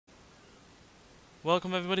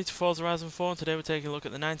Welcome everybody to Forza Horizon 4, and today we're taking a look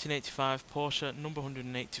at the 1985 Porsche number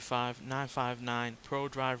 185 959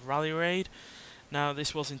 Prodrive Rally Raid. Now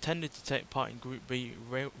this was intended to take part in Group B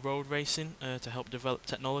road racing to help develop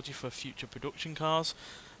technology for future production cars.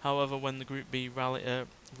 However, when the Group B road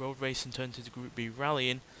racing turned into Group B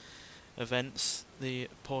rallying events, the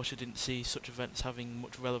Porsche didn't see such events having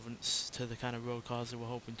much relevance to the kind of road cars they were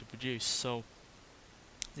hoping to produce. So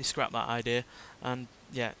they scrapped that idea, and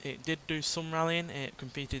yeah, it did do some rallying. It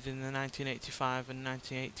competed in the 1985 and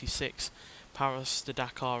 1986 Paris to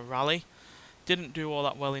Dakar rally. Didn't do all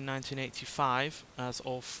that well in 1985, as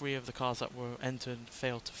all three of the cars that were entered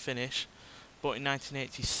failed to finish. But in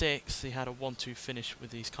 1986, they had a 1-2 finish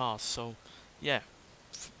with these cars. So yeah,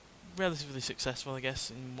 relatively successful, I guess,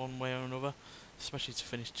 in one way or another, especially to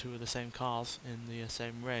finish two of the same cars in the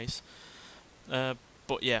same race.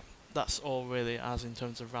 But yeah, that's all really as in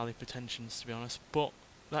terms of rally pretensions, to be honest. But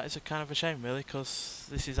that is a kind of a shame, really, because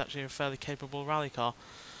this is actually a fairly capable rally car.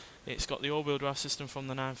 It's got the all-wheel drive system from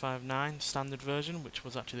the 959 standard version, which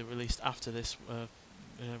was actually released after this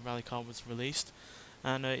rally car was released.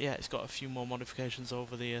 And yeah, it's got a few more modifications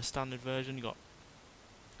over the standard version. You got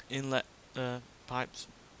inlet pipes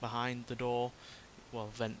behind the door, well,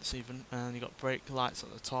 vents even, and you got brake lights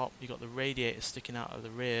at the top. You got the radiator sticking out of the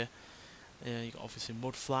rear. You got obviously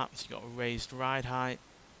mud flaps. You got a raised ride height,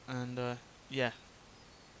 and yeah,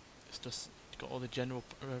 it's just got all the general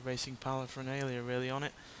racing paraphernalia really on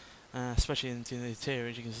it. Especially into the interior,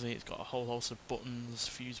 as you can see, it's got a whole host of buttons,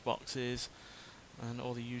 fuse boxes, and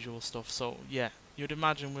all the usual stuff. So yeah, you'd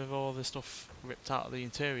imagine with all this stuff ripped out of the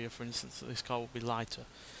interior, for instance, that this car would be lighter.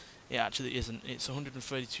 It actually isn't. It's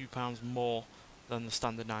 132 pounds more than the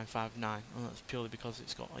standard 959, and that's purely because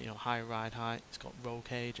it's got, you know, higher ride height, it's got roll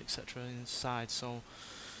cage, etc. inside. So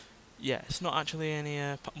yeah, it's not actually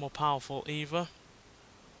any more powerful either.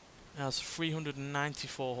 It has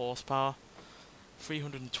 394 horsepower,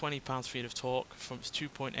 320 pounds-feet of torque from its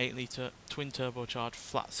 2.8 litre twin turbocharged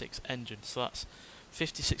flat 6 engine. So that's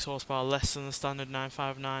 56 horsepower less than the standard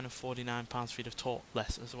 959 and 49 pounds-feet of torque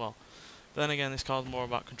less as well. But then again, this car is more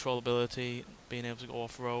about controllability, being able to go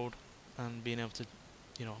off-road, and being able to,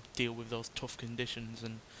 you know, deal with those tough conditions.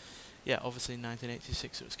 And yeah, obviously in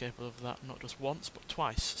 1986 it was capable of that, not just once but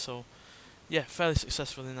twice. So yeah, fairly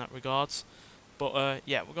successful in that regards. But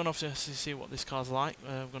yeah, we're going to have to see what this car's like.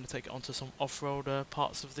 We're going to take it onto some off-road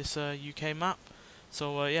parts of this UK map.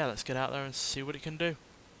 So yeah, let's get out there and see what it can do.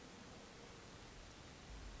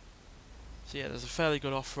 So yeah, there's a fairly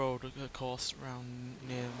good off-road course around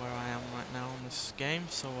near where I am right now in this game.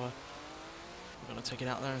 So we're going to take it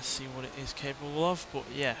out there and see what it is capable of. But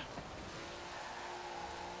yeah,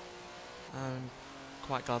 I'm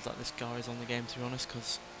quite glad that this car is on the game, to be honest,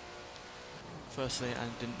 because firstly, I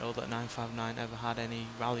didn't know that 959 ever had any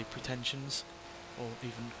rally pretensions, or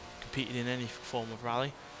even competed in any form of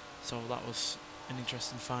rally. So that was an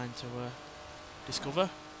interesting find to discover.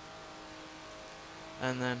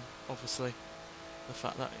 And then, obviously, the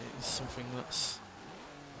fact that it is something that's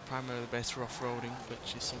primarily based for off-roading,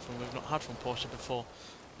 which is something we've not had from Porsche before.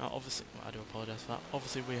 Now, obviously, well, I do apologise for that.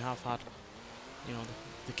 Obviously, we have had, you know,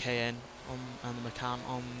 the Cayenne and the Macan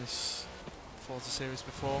on this Forza series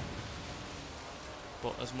before.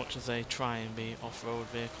 But as much as they try and be off-road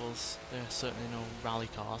vehicles, they're certainly no rally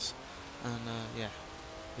cars, and yeah,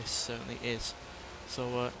 this certainly is.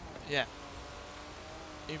 So yeah,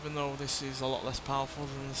 even though this is a lot less powerful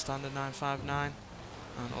than the standard 959,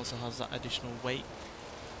 and also has that additional weight,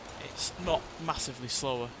 it's not massively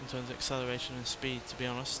slower in terms of acceleration and speed, to be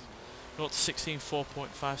honest. 0 to 16,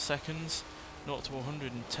 4.5 seconds, 0 to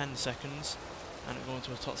 110 seconds, and it's going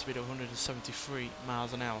to a top speed of 173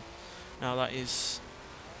 miles an hour. Now that is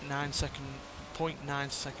 0.9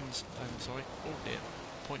 seconds, sorry, oh dear,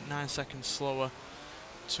 0.9 seconds slower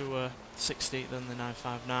to 60 than the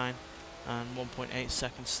 959, and 1.8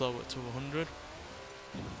 seconds slower to 100.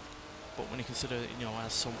 But when you consider that, you know, it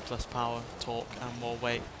has so much less power, torque, and more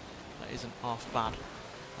weight, that isn't half bad.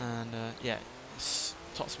 And yeah, its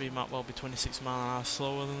top speed might well be 26 miles an hour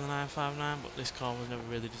slower than the 959, but this car was never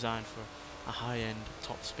really designed for a high-end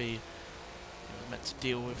top speed. It was meant to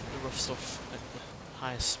deal with the rough stuff at the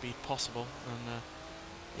highest speed possible, and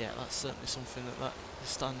yeah, that's certainly something that the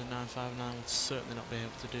standard 959 would certainly not be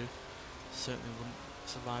able to do. Certainly wouldn't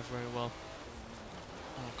survive very well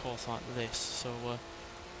on a course like this. So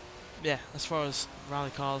yeah, as far as rally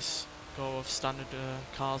cars go of standard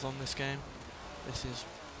cars on this game, this is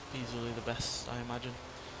easily the best, I imagine.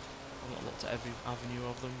 I've not looked at every avenue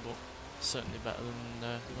of them, but certainly better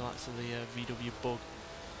than the likes of the VW Bug,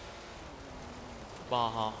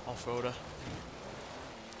 Baja off-roader,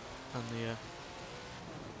 and the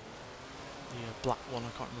the black one.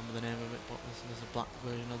 I can't remember the name of it, but there's a black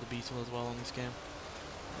version of the Beetle as well on this game.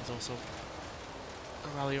 There's also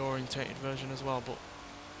a rally orientated version as well, but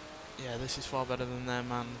yeah, this is far better than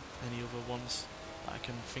them and any other ones that I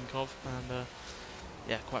can think of, and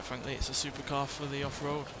yeah, quite frankly, it's a supercar for the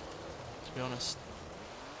off-road, to be honest.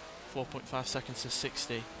 4.5 seconds to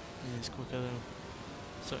 60 is quicker than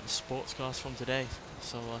certain sports cars from today,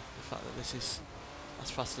 so the fact that this is as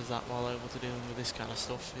fast as that while able to dealing with this kind of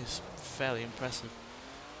stuff is fairly impressive,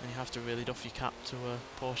 and you have to really doff your cap to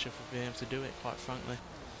Porsche for being able to do it, quite frankly.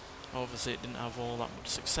 Obviously it didn't have all that much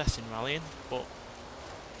success in rallying, but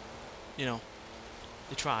you know,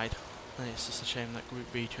 they tried, and it's just a shame that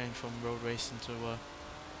Group B changed from road racing to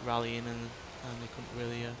rallying, and they couldn't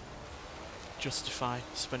really justify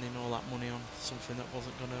spending all that money on something that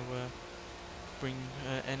wasn't going to bring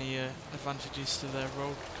any advantages to their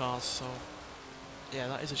road cars. So yeah,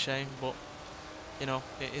 that is a shame, but you know,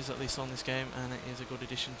 it is at least on this game, and it is a good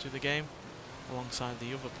addition to the game, alongside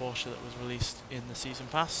the other Porsche that was released in the season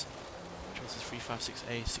pass, which was the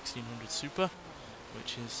 356A 1600 Super,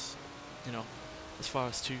 which is, you know, as far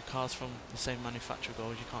as two cars from the same manufacturer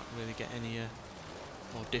goes, you can't really get any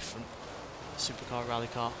more different supercar rally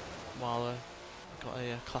car, while got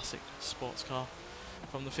a classic sports car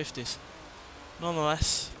from the 50s.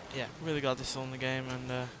 Nonetheless, yeah, really glad this is on the game,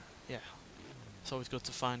 and yeah, it's always good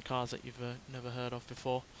to find cars that you've never heard of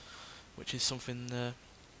before, which is something the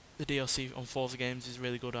DLC on Forza games is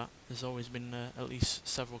really good at. There's always been at least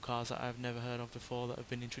several cars that I've never heard of before that have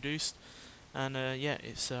been introduced, and yeah,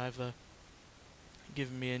 it's either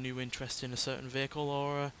given me a new interest in a certain vehicle,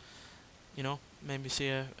 or you know, made me see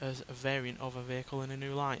a variant of a vehicle in a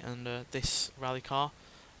new light, and this rally car,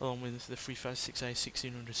 along with the 356A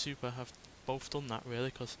 1600 Super, have both done that really,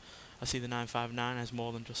 because I see the 959 as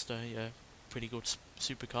more than just a pretty good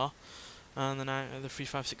supercar, and the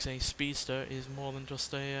 356A Speedster is more than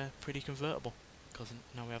just a pretty convertible, because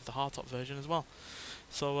now we have the hardtop version as well.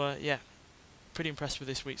 So yeah, pretty impressed with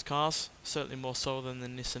this week's cars, certainly more so than the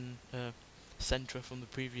Nissan Sentra from the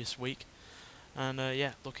previous week, and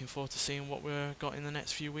yeah, looking forward to seeing what we've got in the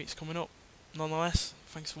next few weeks coming up. Nonetheless,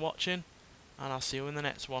 thanks for watching, and I'll see you in the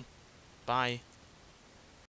next one. Bye.